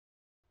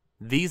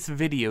These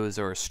videos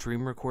are a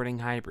stream recording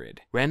hybrid.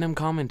 Random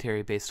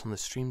commentary based on the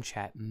stream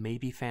chat may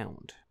be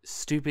found.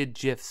 Stupid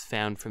GIFs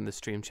found from the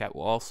stream chat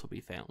will also be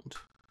found.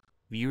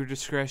 Viewer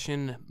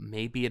discretion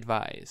may be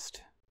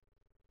advised.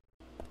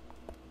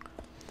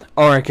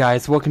 Alright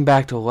guys, welcome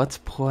back to Let's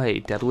Play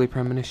Deadly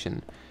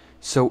Premonition.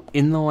 So,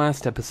 in the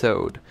last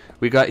episode,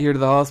 we got here to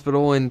the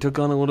hospital and took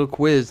on a little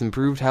quiz and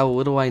proved how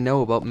little I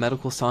know about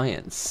medical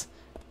science.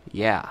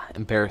 Yeah,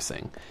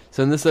 embarrassing.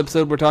 So in this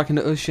episode, we're talking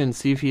to Usha and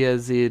see if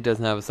he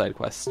doesn't have a side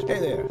quest. Hey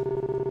there.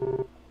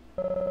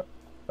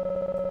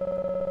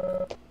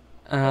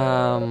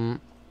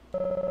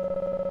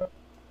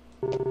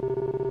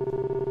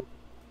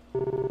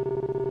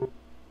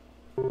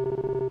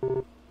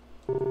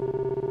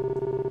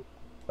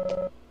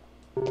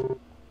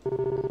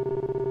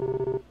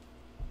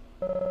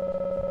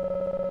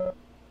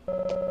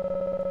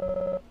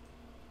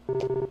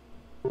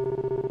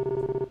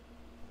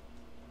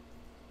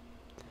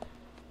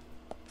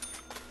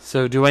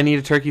 So, do I need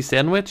a turkey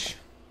sandwich?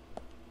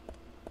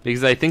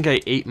 Because I think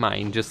I ate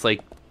mine just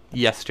like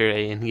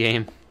yesterday in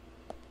game.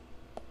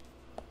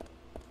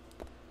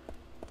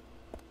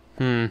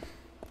 Oh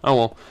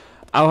well.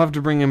 I'll have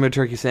to bring him a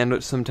turkey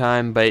sandwich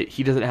sometime, but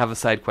he doesn't have a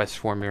side quest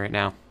for me right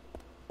now.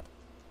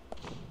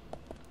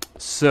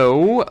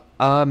 So,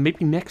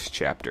 maybe next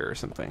chapter or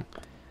something.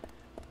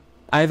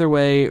 Either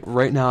way,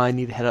 right now I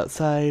need to head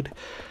outside.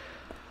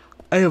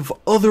 I have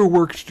other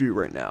work to do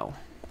right now.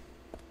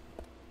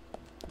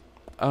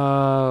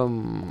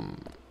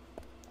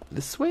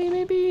 This way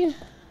maybe?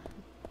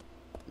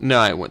 No,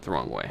 I went the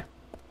wrong way.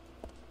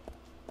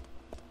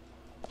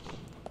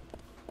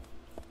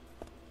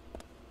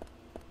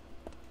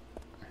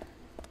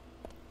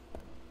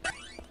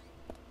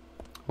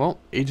 Well,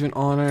 Agent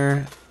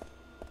Honor.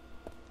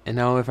 And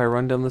now if I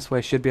run down this way,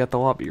 I should be at the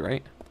lobby,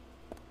 right?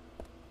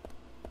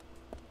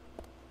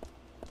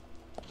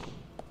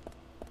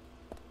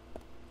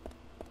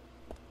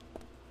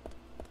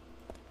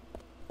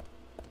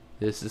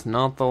 This is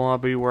not the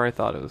lobby where I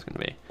thought it was going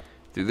to be.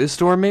 Through this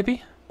door,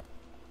 maybe?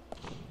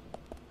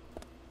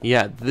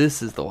 Yeah,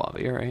 this is the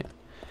lobby, alright.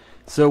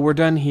 So we're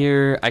done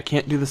here. I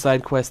can't do the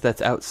side quest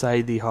that's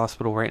outside the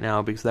hospital right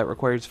now because that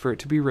requires for it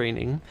to be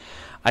raining.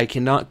 I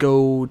cannot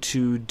go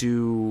to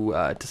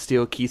to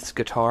steal Keith's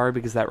guitar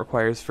because that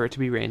requires for it to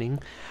be raining.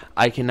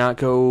 I cannot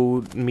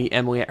go meet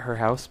Emily at her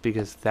house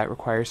because that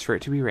requires for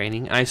it to be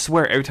raining. And I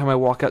swear, every time I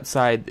walk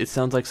outside, it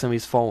sounds like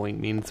somebody's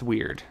following me and it's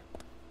weird.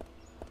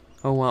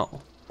 Oh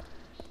well.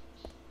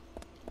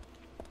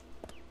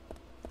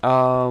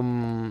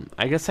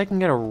 I guess I can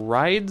get a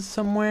ride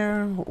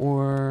somewhere,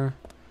 or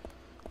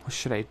what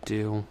should I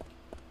do?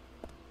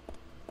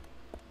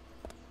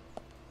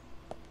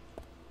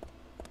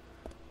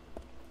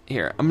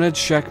 Here, I'm gonna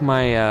check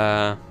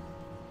my,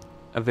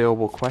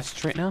 available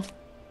quests right now.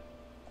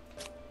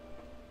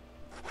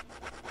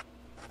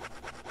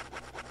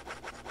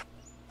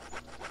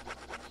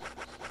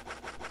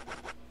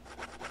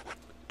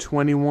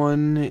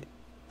 $21,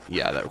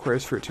 yeah, that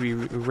requires for it to be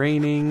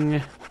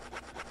raining.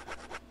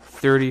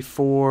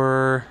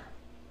 34.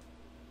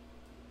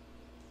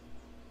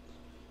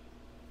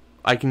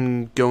 I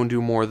can go and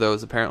do more of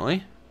those,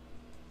 apparently.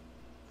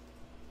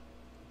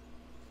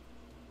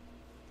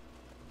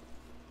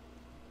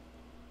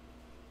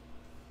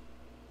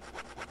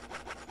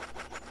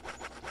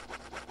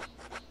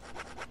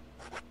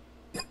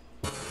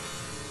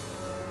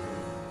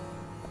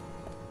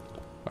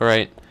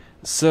 Alright,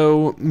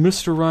 so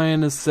Mr.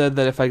 Ryan has said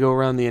that if I go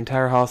around the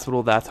entire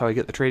hospital, that's how I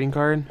get the trading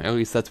card. At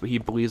least that's what he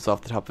believes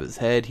off the top of his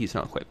head. He's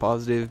not quite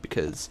positive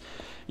because,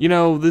 you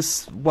know,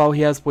 while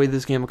he has played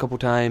this game a couple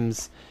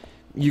times,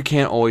 you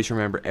can't always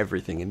remember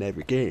everything in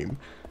every game.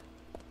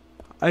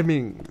 I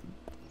mean,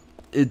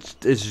 it's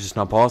just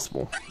not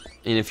possible.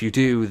 And if you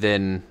do,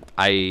 then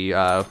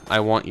I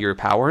want your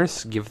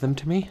powers. Give them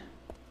to me.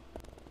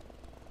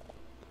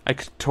 I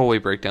could totally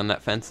break down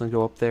that fence and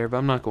go up there, but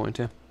I'm not going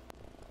to.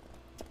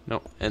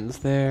 Nope, ends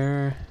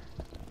there.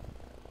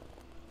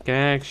 Can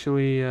I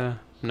actually,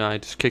 no, I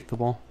just kicked the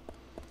ball.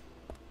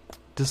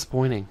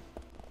 Disappointing.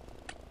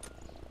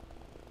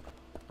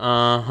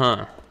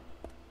 Uh-huh.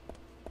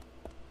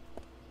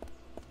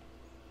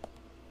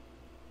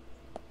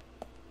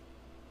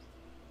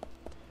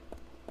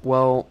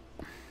 Well,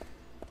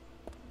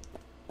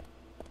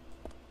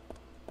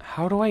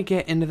 how do I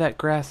get into that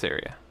grass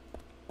area?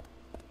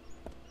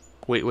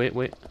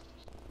 Wait.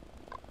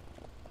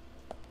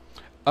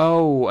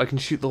 Oh, I can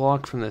shoot the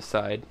lock from this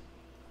side.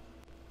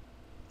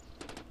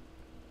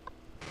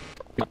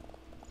 Well,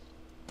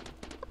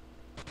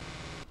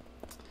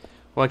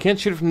 I can't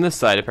shoot it from this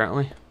side,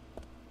 apparently.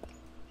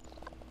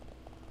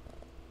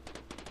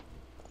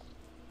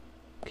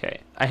 Okay.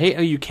 I hate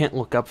how you can't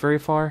look up very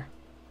far.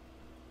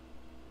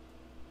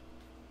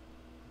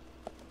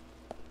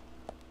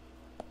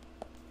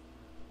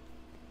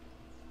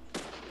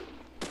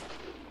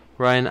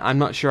 Ryan, I'm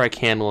not sure I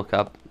can look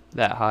up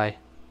that high.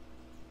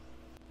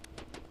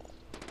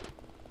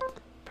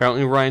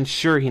 Apparently Ryan's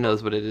sure he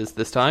knows what it is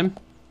this time.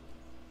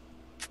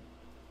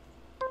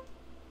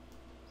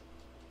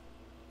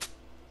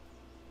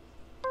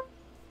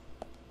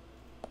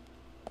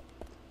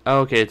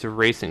 Okay, it's a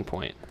racing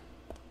point.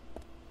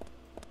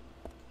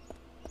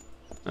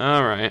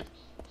 Alright.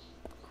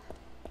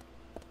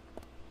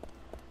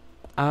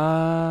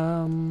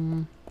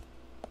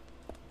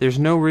 There's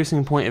no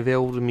racing point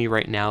available to me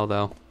right now,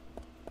 though.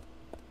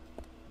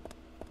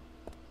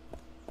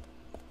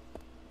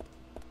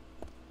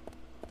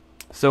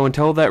 So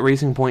until that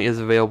racing point is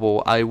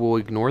available, I will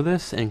ignore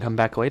this and come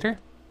back later.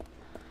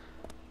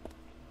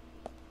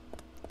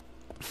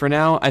 For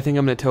now, I think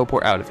I'm going to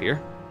teleport out of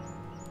here.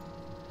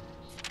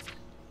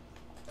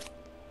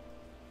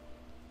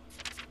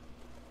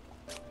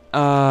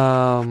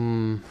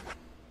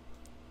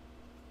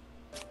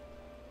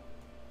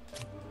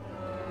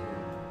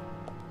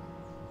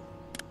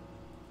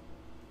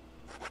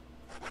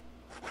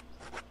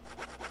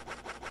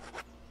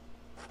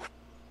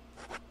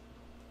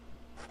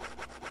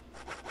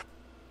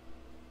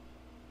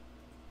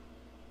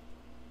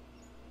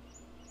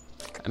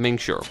 I mean,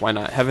 sure, why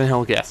not? Heaven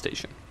Hell gas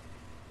station.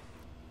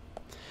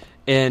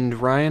 And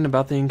Ryan,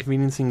 about the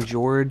inconveniencing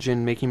George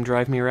and making him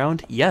drive me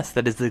around? Yes,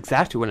 that is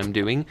exactly what I'm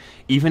doing.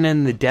 Even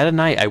in the dead of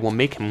night, I will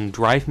make him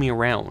drive me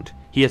around.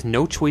 He has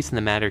no choice in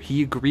the matter.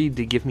 He agreed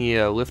to give me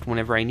a lift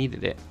whenever I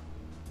needed it.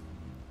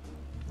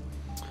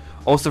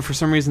 Also, for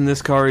some reason,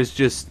 this car is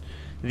just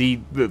the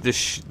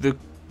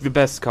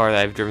best car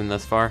that I've driven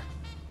thus far.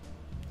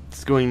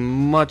 It's going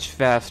much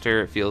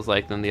faster, it feels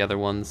like, than the other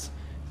ones.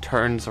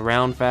 Turns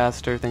around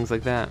faster, things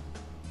like that.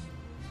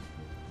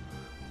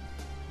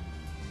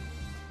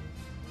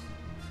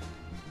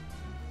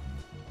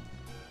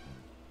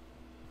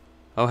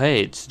 Oh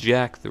hey, it's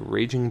Jack the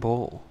Raging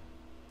Bull.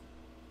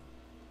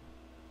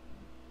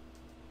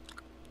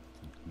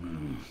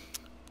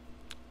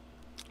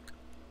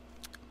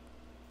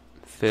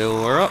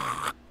 Fill her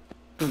up.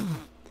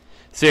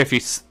 See,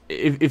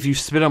 if you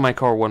spit on my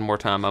car one more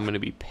time, I'm gonna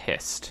be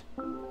pissed.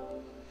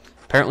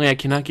 Apparently, I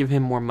cannot give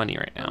him more money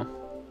right now.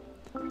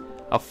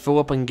 I'll fill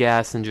up on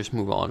gas and just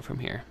move on from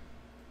here.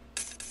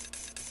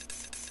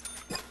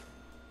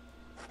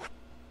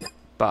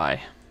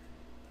 Bye.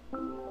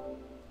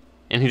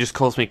 And he just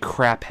calls me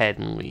craphead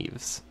and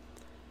leaves.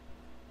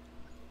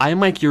 I'm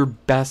like your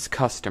best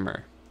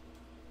customer.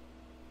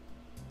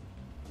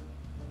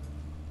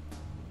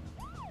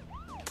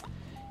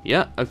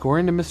 Yeah,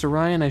 according to Mr.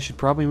 Ryan, I should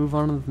probably move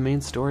on to the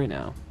main story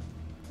now.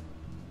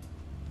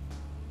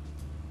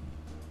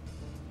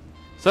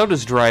 So I'll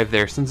just drive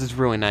there since it's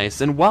really nice,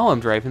 and while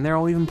I'm driving there,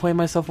 I'll even play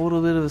myself a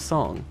little bit of a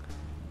song.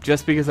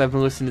 Just because I've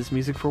been listening to this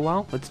music for a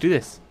while, let's do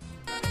this.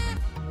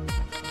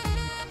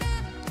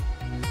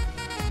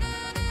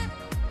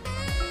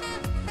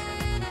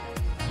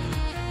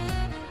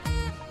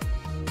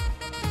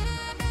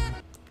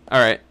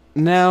 Alright,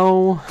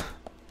 now...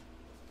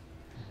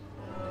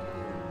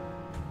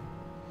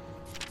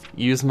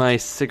 use my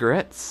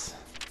cigarettes.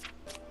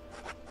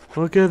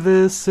 Look at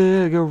this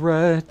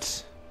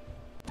cigarette.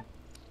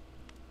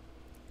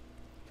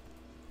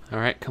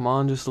 Alright, come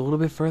on, just a little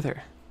bit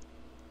further.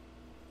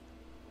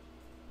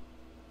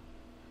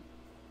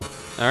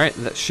 Alright,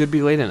 that should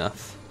be late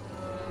enough.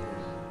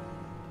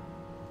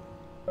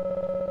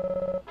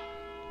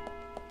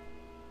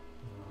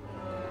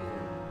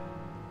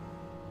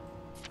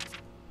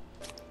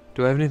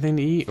 Do I have anything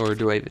to eat, or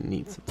do I even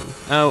need something?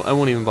 Oh, I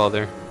won't even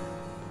bother.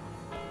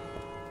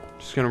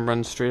 Just gonna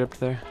run straight up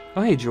there.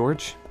 Oh, hey,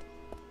 George.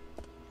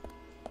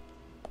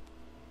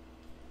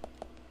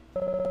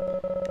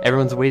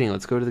 Everyone's waiting.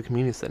 Let's go to the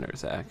community center,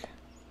 Zach.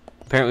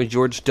 Apparently,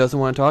 George doesn't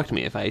want to talk to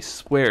me. If I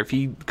swear, if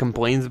he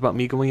complains about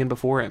me going in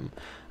before him,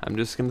 I'm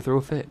just gonna throw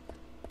a fit.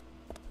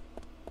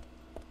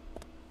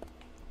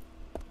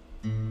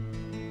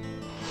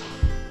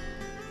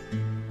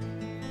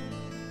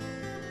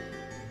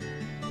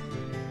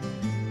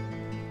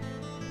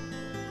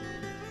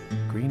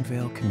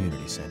 Greenvale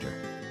Community Center.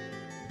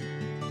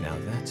 Now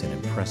that's an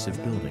impressive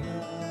building.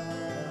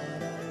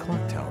 The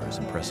clock tower is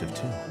impressive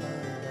too.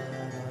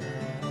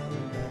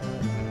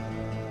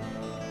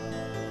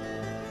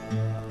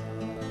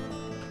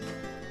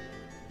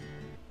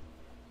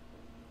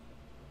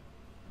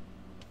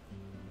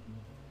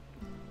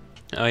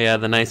 Oh yeah,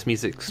 the nice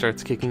music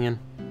starts kicking in.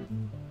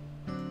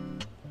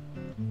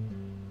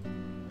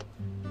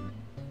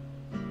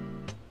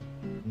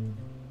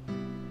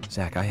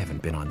 Zach, I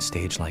haven't been on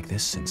stage like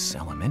this since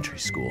elementary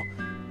school.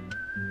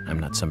 I'm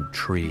not some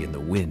tree in the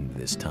wind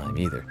this time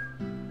either.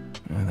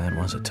 That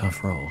was a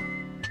tough role.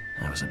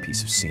 That was a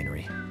piece of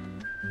scenery.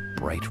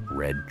 Bright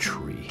red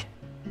tree.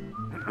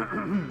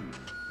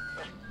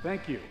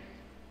 Thank you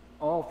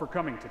all for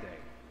coming today.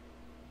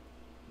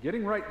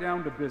 Getting right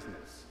down to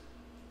business.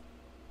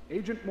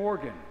 Agent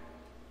Morgan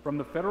from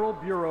the Federal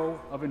Bureau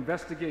of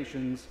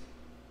Investigations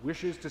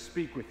wishes to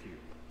speak with you.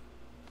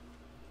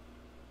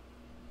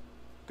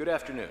 Good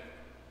afternoon.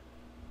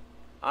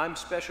 I'm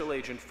Special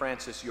Agent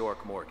Francis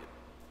York Morgan.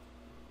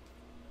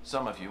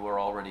 Some of you are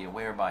already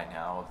aware by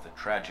now of the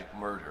tragic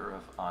murder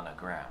of Anna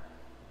Graham.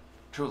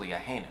 Truly a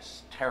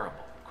heinous,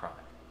 terrible crime.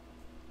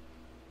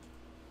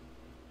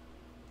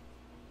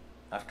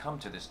 I've come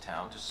to this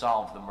town to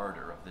solve the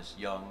murder of this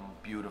young,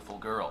 beautiful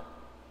girl.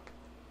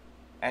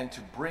 and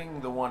to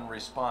bring the one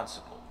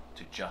responsible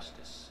to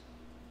justice.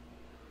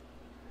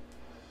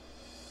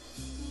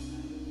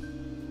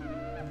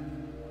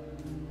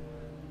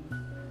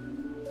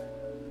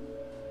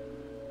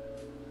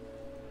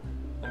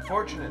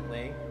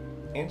 Unfortunately,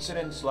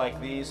 incidents like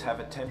these have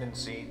a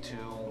tendency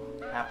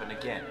to happen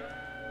again.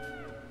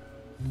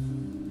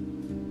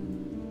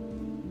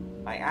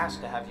 I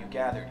asked to have you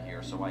gathered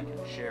here so I can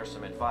share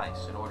some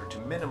advice in order to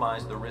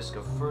minimize the risk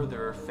of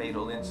further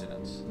fatal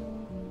incidents.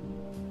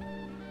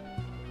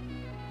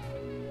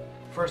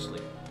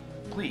 Firstly,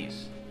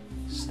 please,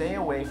 stay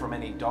away from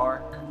any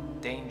dark,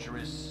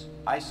 dangerous,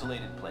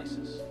 isolated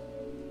places.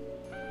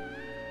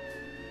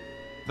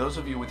 Those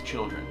of you with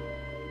children,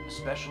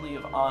 especially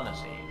of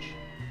Anna's age,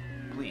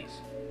 please,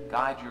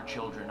 guide your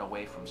children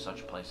away from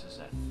such places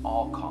at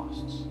all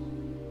costs.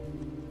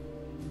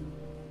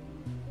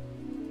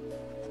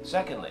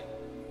 Secondly,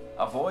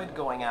 avoid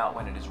going out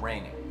when it is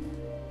raining.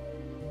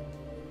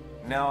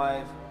 Now,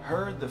 I've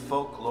heard the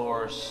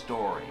folklore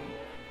story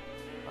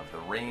of the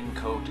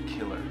Raincoat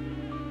Killer.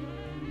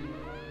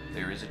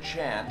 There is a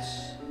chance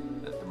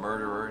that the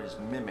murderer is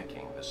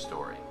mimicking the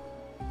story.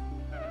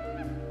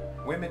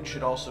 Women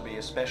should also be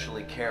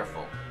especially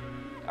careful.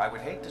 I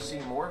would hate to see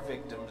more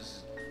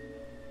victims.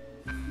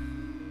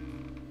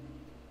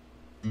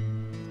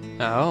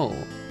 Oh.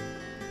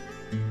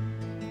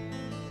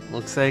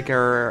 Looks like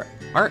our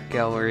art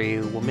gallery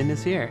woman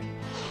is here.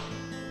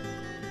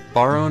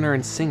 Bar owner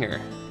and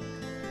singer.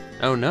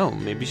 Oh no,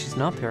 maybe she's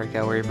not the art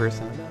gallery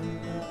person.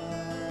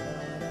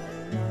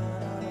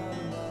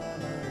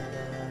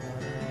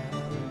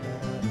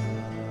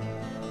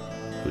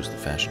 Who's the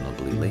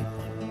fashionably late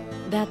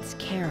one? That's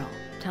Carol,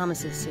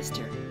 Thomas's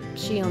sister.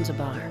 She owns a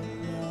bar.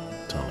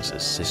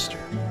 Thomas's sister.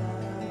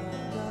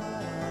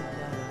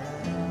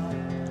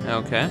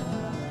 Okay.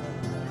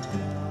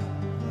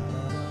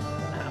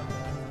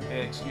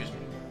 Excuse me.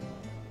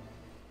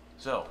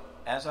 So,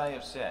 as I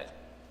have said,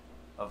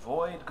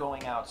 avoid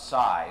going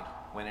outside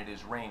when it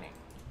is raining.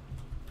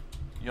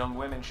 Young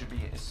women should be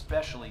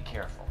especially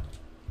careful.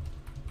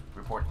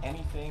 Report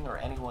anything or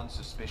anyone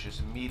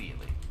suspicious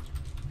immediately.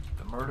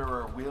 The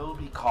murderer will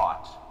be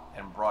caught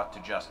and brought to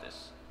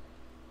justice.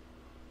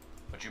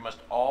 But you must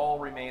all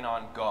remain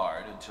on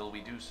guard until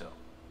we do so.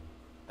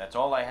 That's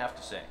all I have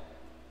to say.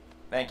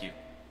 Thank you.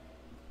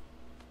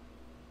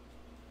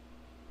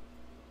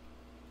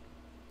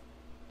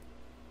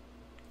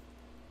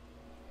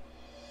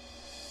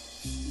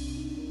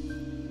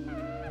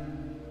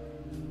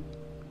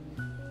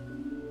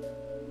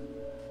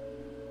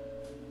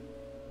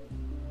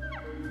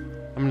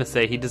 I'm gonna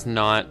say he does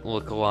not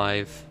look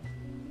alive.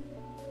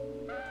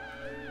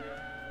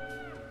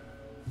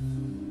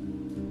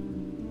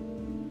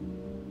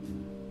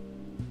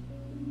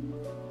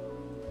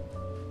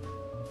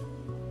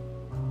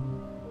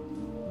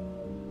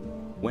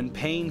 When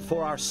paying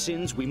for our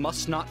sins, we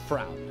must not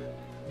frown.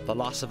 The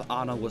loss of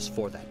Anna was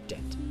for that debt.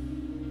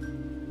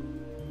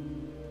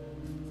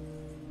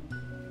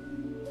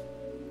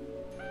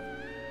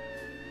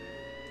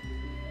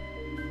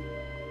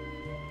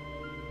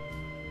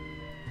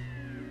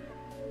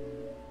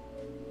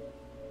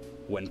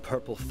 When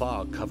purple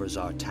fog covers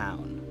our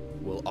town,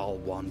 we'll all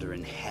wander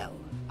in hell,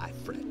 I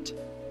fret.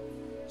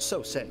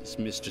 So says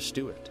Mr.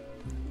 Stewart.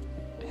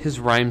 His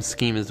rhyme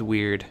scheme is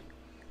weird.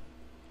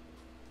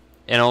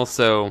 And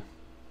also,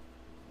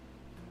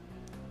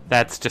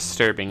 that's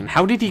disturbing.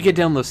 How did he get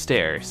down those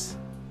stairs?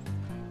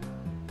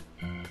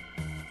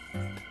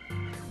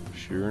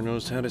 Sure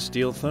knows how to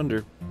steal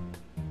thunder.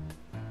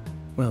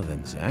 Well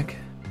then, Zach,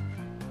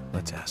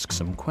 let's ask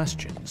some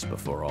questions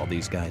before all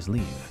these guys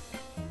leave.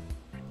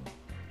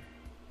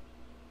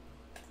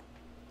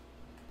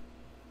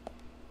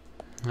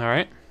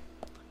 Alright.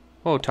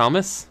 Whoa,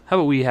 Thomas, how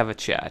about we have a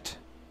chat?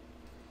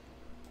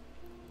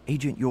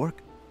 Agent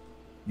York,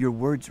 your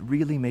words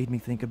really made me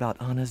think about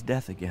Anna's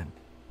death again.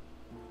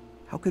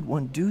 How could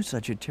one do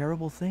such a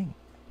terrible thing?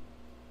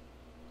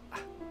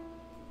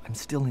 I'm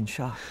still in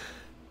shock.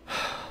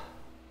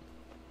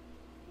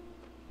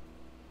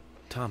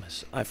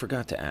 Thomas, I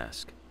forgot to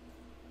ask.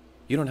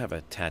 You don't have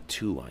a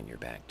tattoo on your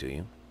back, do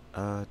you?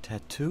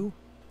 Tattoo?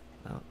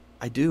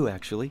 I do,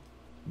 actually.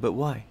 But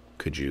why?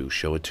 Could you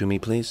show it to me,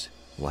 please?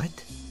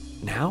 What?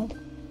 Now?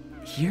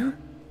 Here?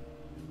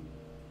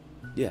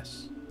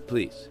 Yes,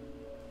 please.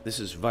 This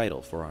is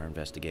vital for our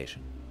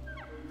investigation.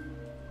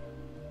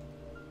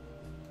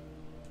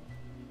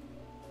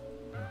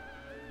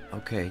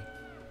 Okay,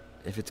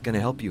 if it's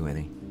gonna help you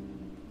any.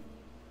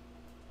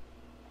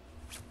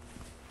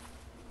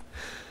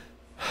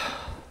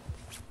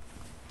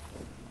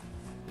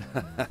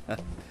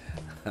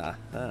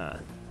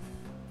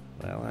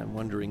 Well, I'm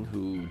wondering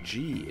who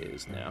G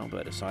is now,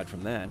 but aside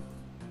from that...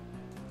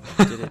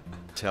 Did it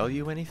tell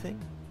you anything?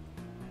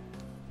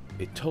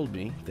 It told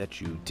me that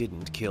you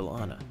didn't kill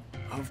Anna.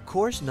 Of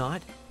course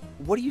not.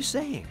 What are you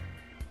saying?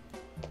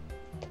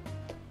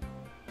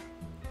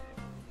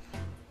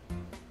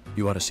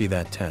 You ought to see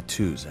that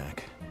tattoo,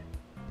 Zach.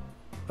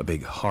 A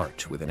big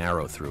heart with an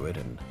arrow through it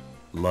and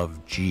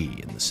Love G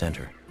in the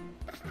center.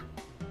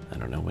 I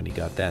don't know when he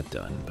got that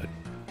done, but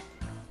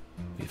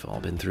We've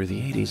all been through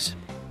the 80s.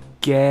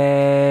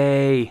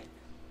 Gay.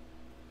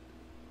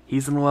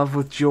 He's in love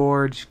with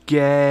George.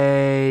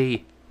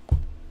 Gay.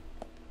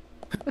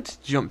 Let's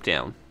jump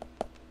down.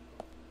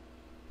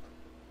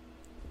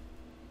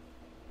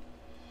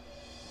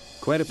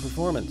 Quite a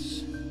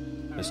performance.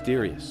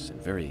 Mysterious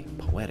and very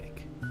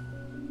poetic.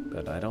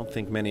 But I don't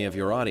think many of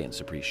your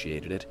audience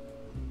appreciated it.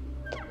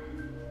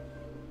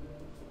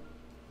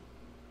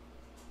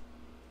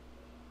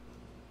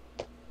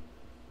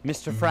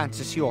 Mr.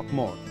 Francis York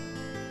Morgan,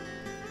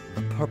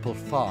 the purple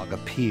fog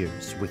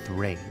appears with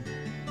rain,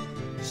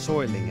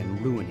 soiling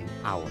and ruining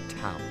our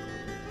town.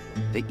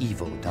 The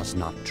evil does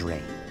not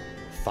drain.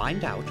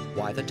 Find out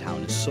why the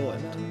town is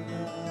soiled.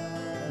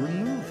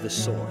 Remove the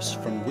source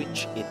from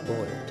which it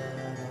boiled.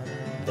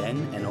 Then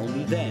and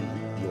only then,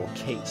 your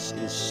case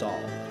is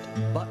solved.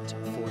 But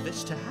for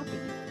this to happen,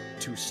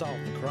 to solve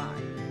the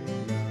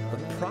crime, the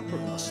proper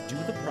must do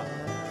the proper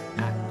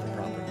at the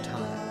proper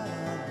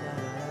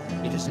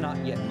time. It is not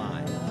yet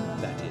mine,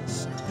 that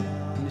is,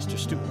 Mr.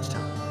 Stewart's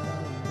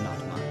time, not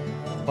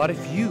mine. But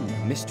if you,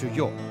 Mr.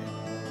 York,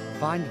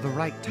 find the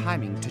right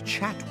timing to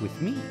chat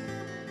with me,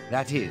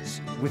 that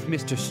is, with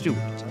Mr. Stewart,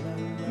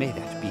 may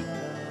that be.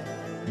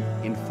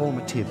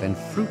 Informative and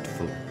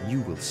fruitful,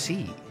 you will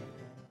see.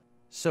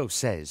 So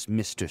says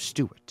Mr.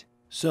 Stewart.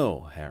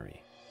 So,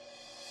 Harry,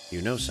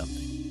 you know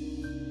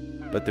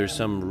something. But there's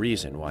some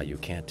reason why you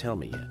can't tell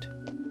me yet.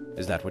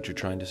 Is that what you're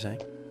trying to say?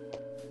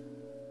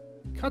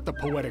 Cut the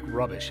poetic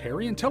rubbish,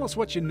 Harry, and tell us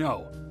what you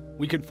know.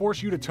 We can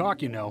force you to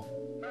talk, you know.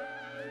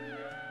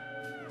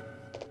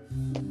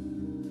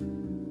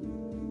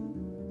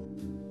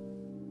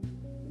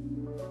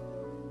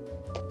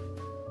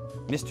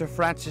 Mr.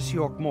 Francis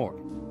York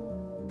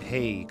Morgan,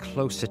 pay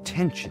close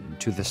attention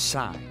to the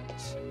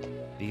signs,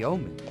 the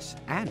omens,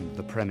 and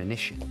the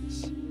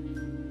premonitions.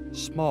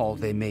 Small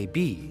they may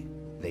be,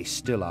 they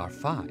still are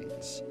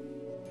finds,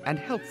 and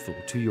helpful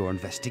to your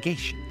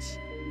investigations.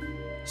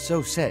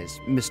 So says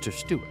Mr.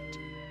 Stewart.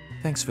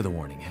 Thanks for the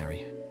warning,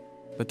 Harry.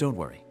 But don't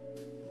worry.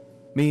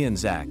 Me and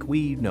Zach,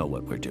 we know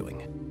what we're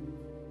doing.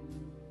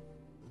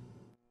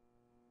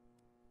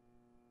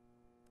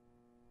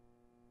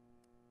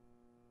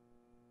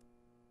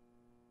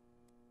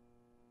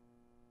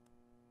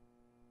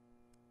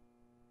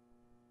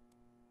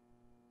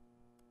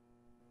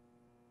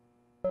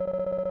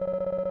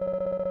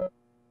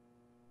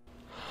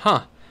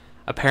 Huh.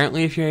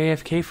 Apparently if you're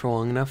AFK for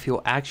long enough,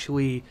 he'll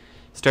actually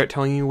start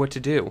telling you what to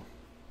do.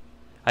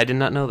 I did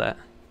not know that.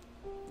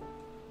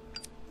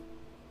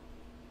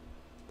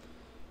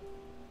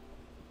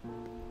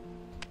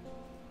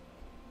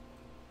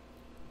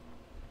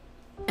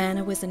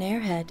 Anna was an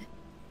airhead.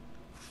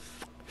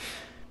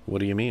 What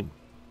do you mean?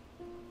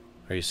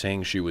 Are you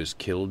saying she was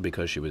killed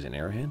because she was an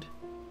airhead?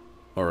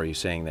 Or are you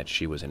saying that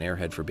she was an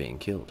airhead for being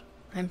killed?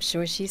 I'm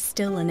sure she's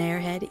still an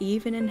airhead,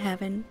 even in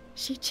heaven.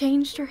 She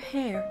changed her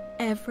hair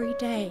every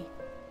day.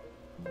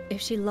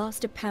 If she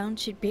lost a pound,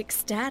 she'd be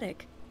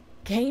ecstatic.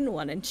 Gain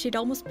one, and she'd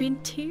almost be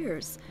in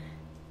tears.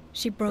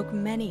 She broke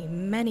many,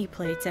 many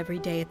plates every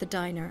day at the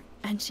diner,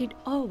 and she'd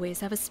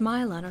always have a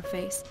smile on her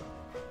face.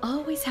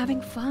 Always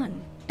having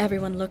fun.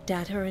 Everyone looked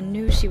at her and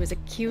knew she was a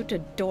cute,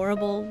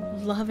 adorable,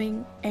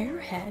 loving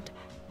airhead.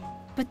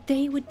 But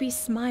they would be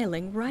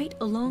smiling right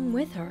along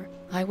with her.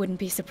 I wouldn't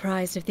be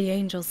surprised if the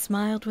angels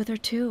smiled with her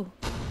too.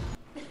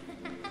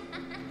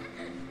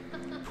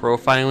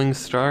 Profiling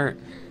start.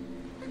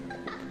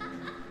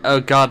 Oh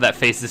god, that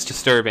face is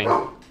disturbing.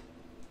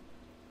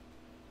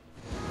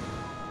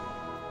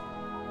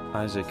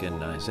 Isaac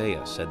and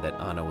Isaiah said that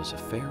Anna was a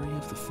fairy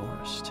of the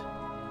forest.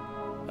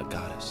 A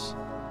goddess.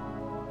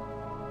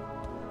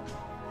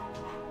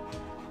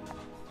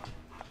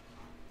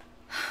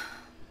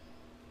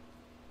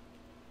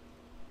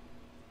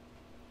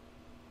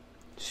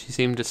 She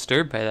seemed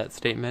disturbed by that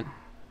statement.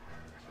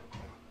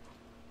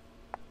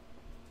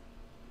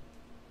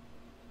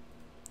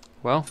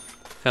 Well,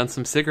 found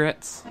some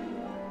cigarettes.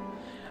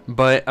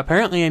 But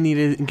apparently I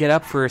need to get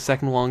up for a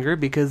second longer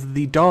because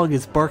the dog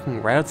is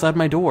barking right outside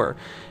my door.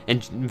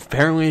 And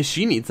apparently if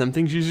she needs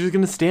something, she's just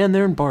going to stand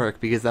there and bark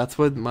because that's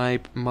what my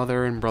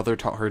mother and brother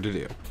taught her to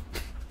do.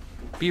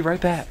 Be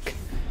right back.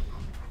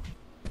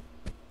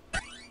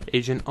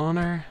 Agent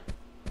Honor.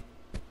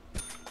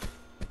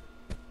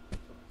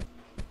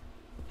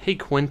 Hey,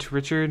 Quint,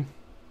 Richard.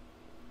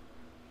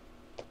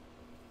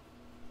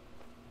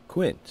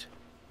 Quint,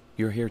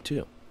 you're here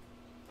too.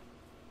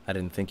 I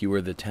didn't think you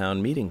were the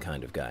town meeting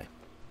kind of guy.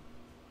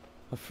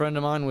 A friend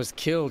of mine was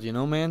killed, you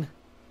know, man?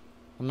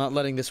 I'm not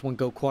letting this one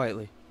go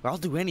quietly. I'll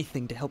do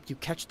anything to help you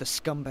catch the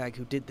scumbag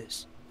who did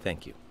this.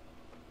 Thank you.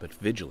 But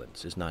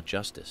vigilance is not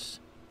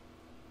justice.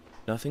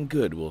 Nothing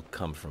good will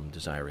come from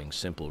desiring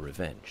simple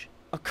revenge.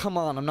 Oh, come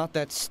on, I'm not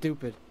that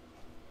stupid.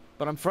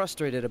 But I'm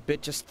frustrated a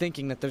bit just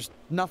thinking that there's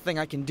nothing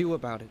I can do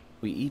about it.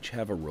 We each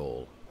have a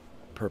role,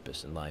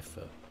 purpose in life,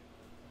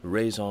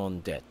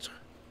 raison d'etre.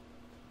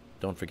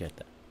 Don't forget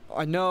that.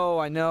 I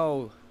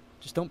know.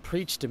 Just don't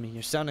preach to me.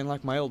 You're sounding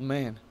like my old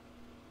man.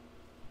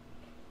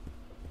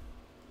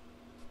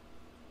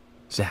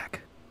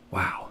 Zach,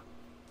 wow.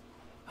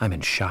 I'm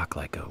in shock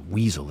like a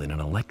weasel in an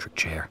electric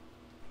chair.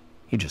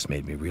 You just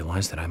made me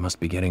realize that I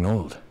must be getting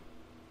old.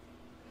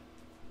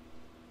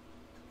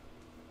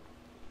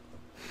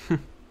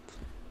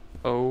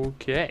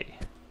 Okay.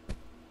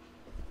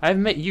 I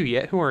haven't met you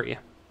yet. Who are you?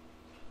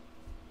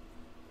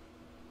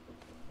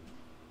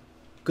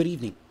 Good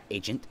evening,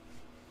 Agent.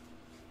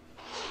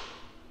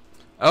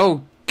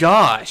 Oh,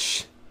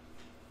 gosh.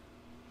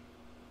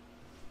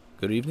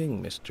 Good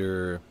evening,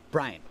 Mr.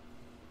 Brian,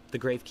 the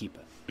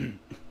gravekeeper.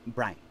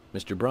 Brian.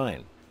 Mr.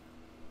 Brian.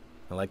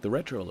 I like the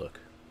retro look.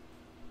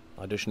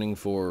 Auditioning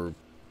for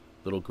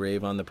Little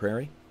Grave on the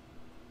Prairie?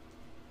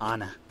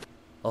 Anna.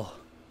 Oh,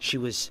 she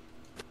was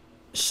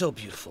so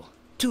beautiful.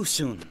 Too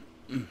soon.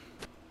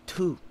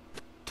 Too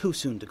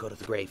soon to go to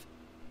the grave.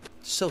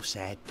 So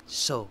sad.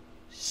 So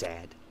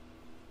sad.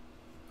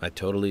 I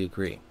totally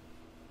agree.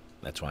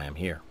 That's why I'm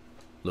here,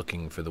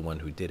 looking for the one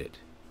who did it.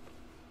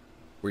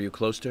 Were you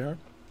close to her?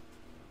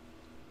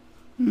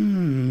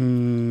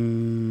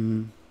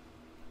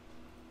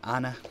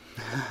 Anna.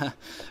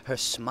 Her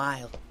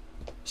smile.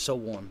 So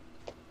warm.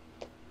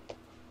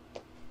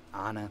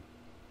 Anna.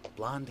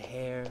 Blonde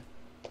hair.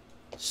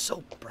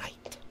 So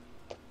bright.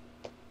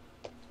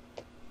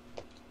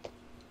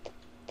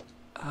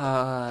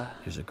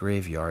 There's a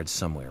graveyard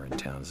somewhere in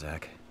town,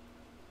 Zach.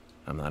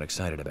 I'm not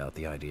excited about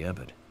the idea,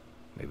 but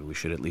maybe we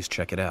should at least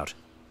check it out.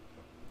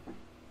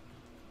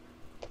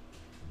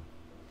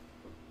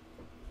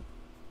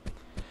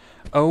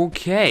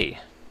 Okay.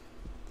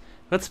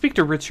 Let's speak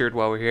to Richard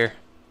while we're here.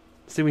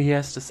 See what he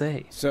has to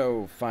say.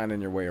 So,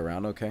 finding your way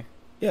around okay?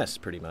 Yes,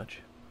 pretty much.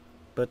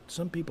 But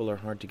some people are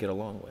hard to get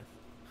along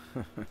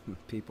with.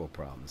 People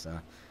problems, huh?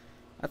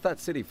 I thought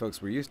city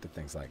folks were used to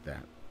things like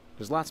that.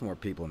 There's lots more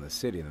people in the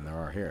city than there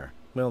are here.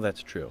 Well,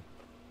 that's true.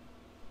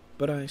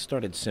 But I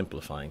started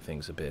simplifying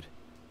things a bit.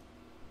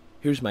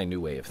 Here's my new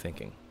way of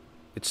thinking.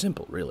 It's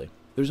simple, really.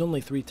 There's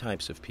only 3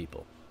 types of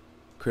people.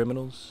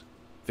 Criminals,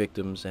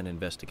 victims, and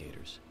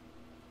investigators.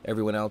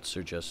 Everyone else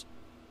are just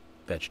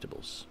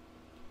vegetables.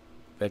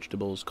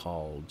 Vegetables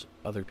called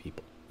other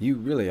people. You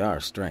really are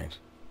strange.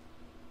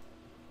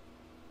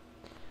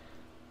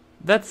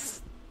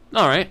 That's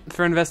alright.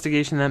 For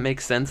investigation, that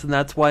makes sense, and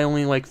that's why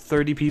only like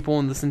 30 people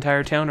in this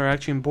entire town are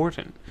actually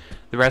important.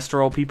 The rest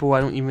are all people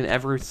I don't even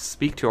ever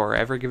speak to or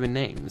ever given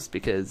names,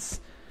 because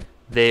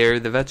they're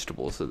the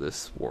vegetables of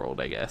this world,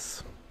 I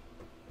guess.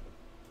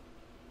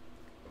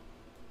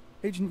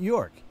 Agent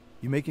York,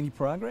 you make any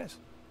progress?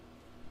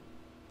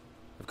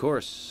 Of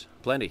course,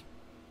 plenty.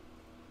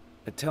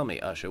 Tell me,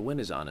 Usha, when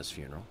is Anna's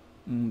funeral?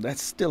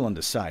 That's still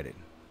undecided.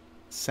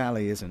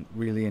 Sally isn't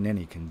really in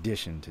any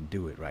condition to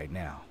do it right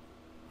now.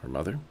 Her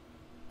mother?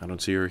 I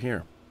don't see her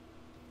here.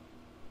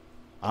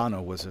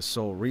 Anna was her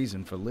sole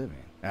reason for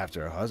living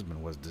after her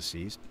husband was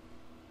deceased.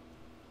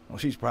 Well,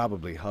 she's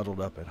probably huddled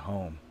up at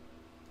home.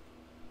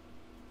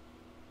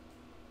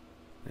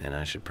 And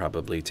I should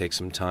probably take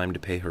some time to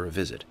pay her a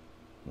visit.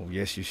 Well,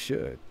 yes, you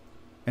should.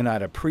 And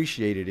I'd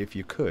appreciate it if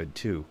you could,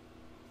 too.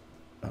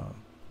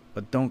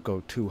 But don't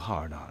go too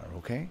hard on her,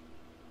 okay?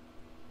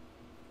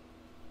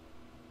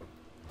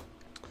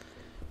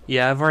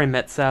 Yeah, I've already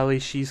met Sally.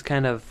 She's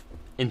kind of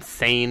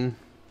insane.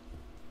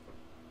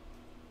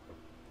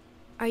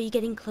 Are you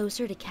getting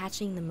closer to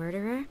catching the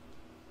murderer?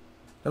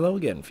 Hello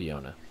again,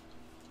 Fiona.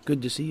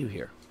 Good to see you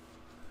here.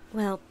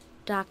 Well,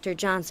 Dr.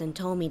 Johnson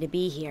told me to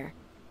be here.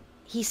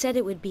 He said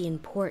it would be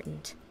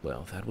important.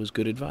 Well, that was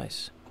good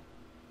advice.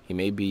 He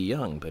may be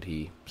young, but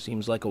he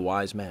seems like a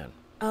wise man.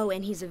 Oh,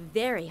 and he's a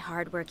very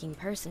hard-working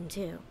person,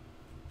 too.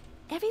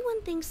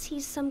 Everyone thinks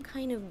he's some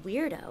kind of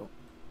weirdo,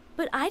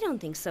 but I don't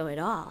think so at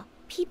all.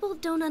 People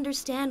don't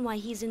understand why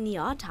he's in the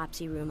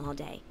autopsy room all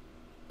day,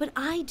 but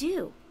I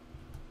do.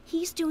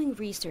 He's doing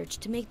research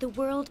to make the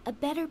world a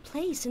better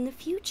place in the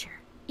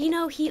future. You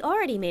know, he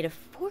already made a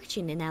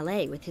fortune in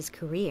LA with his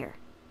career.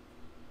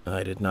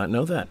 I did not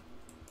know that.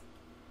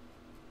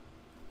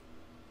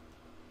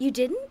 You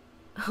didn't?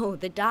 Oh,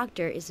 the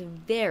doctor is a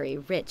very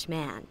rich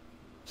man.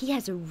 He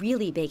has a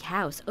really big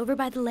house over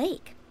by the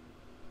lake.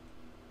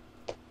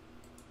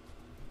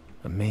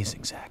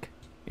 Amazing, Zach.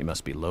 You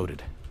must be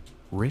loaded.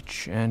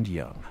 Rich and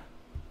young.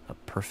 A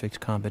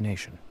perfect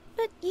combination.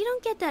 But you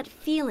don't get that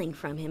feeling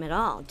from him at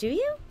all, do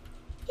you?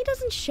 He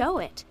doesn't show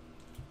it.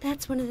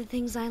 That's one of the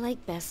things I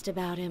like best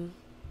about him.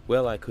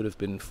 Well, I could have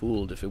been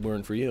fooled if it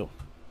weren't for you.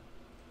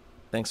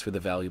 Thanks for the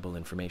valuable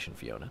information,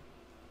 Fiona.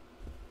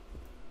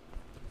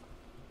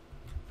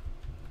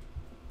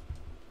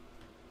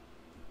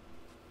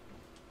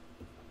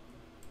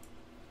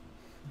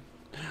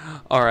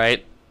 All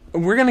right.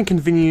 We're going to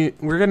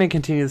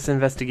continue this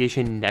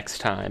investigation next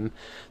time.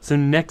 So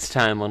next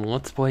time on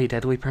Let's Play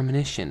Deadly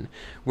Premonition,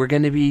 we're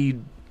going to be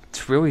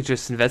really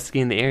just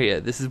investigating the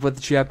area. This is what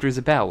the chapter is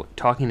about,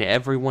 talking to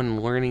everyone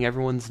and learning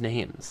everyone's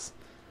names.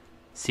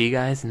 See you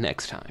guys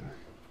next time.